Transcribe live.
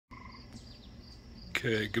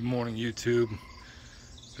Okay, good morning YouTube.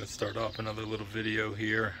 Gonna start off another little video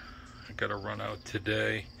here. I gotta run out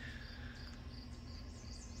today.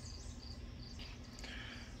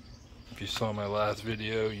 If you saw my last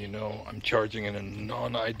video, you know I'm charging in a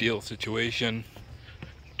non-ideal situation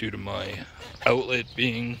due to my outlet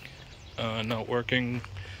being not working.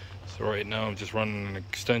 So right now I'm just running an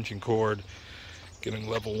extension cord, getting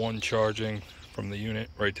level 1 charging from the unit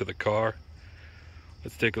right to the car.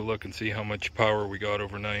 Let's take a look and see how much power we got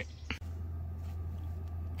overnight.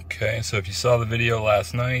 Okay, so if you saw the video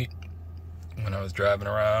last night when I was driving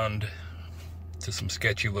around to some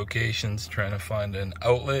sketchy locations trying to find an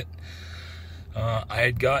outlet, I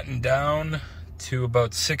had gotten down to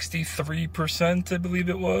about 63%, I believe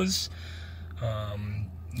it was.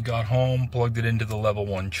 Got home, plugged it into the level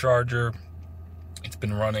 1 charger. It's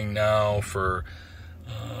been running now for,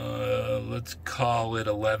 let's call it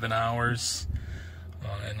 11 hours.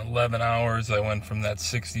 In 11 hours, I went from that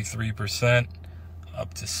 63%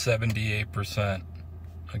 up to 78%.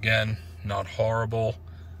 Again, not horrible,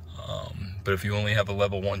 but if you only have a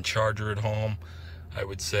level 1 charger at home, I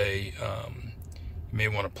would say you may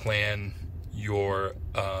want to plan your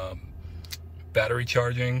battery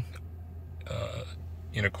charging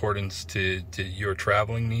in accordance to your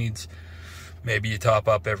traveling needs. Maybe you top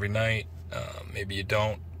up every night, maybe you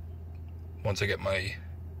don't. Once I get my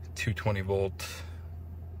 220 volt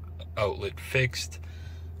outlet fixed,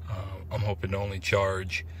 I'm hoping to only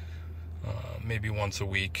charge maybe once a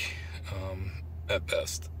week at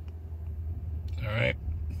best. Alright,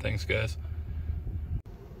 thanks guys.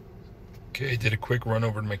 Okay, did a quick run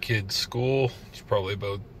over to my kid's school. It's probably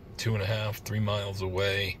about 2.5-3 miles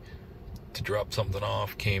away to drop something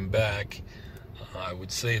off. Came back. I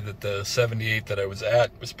would say that the 78 that I was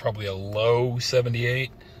at was probably a low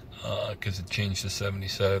 78 because it changed to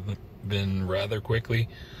 77 rather quickly.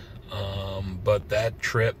 But that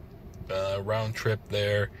trip, round trip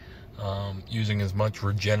there, using as much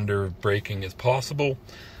regenerative braking as possible,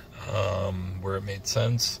 where it made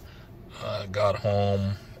sense, got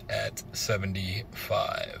home at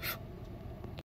 75.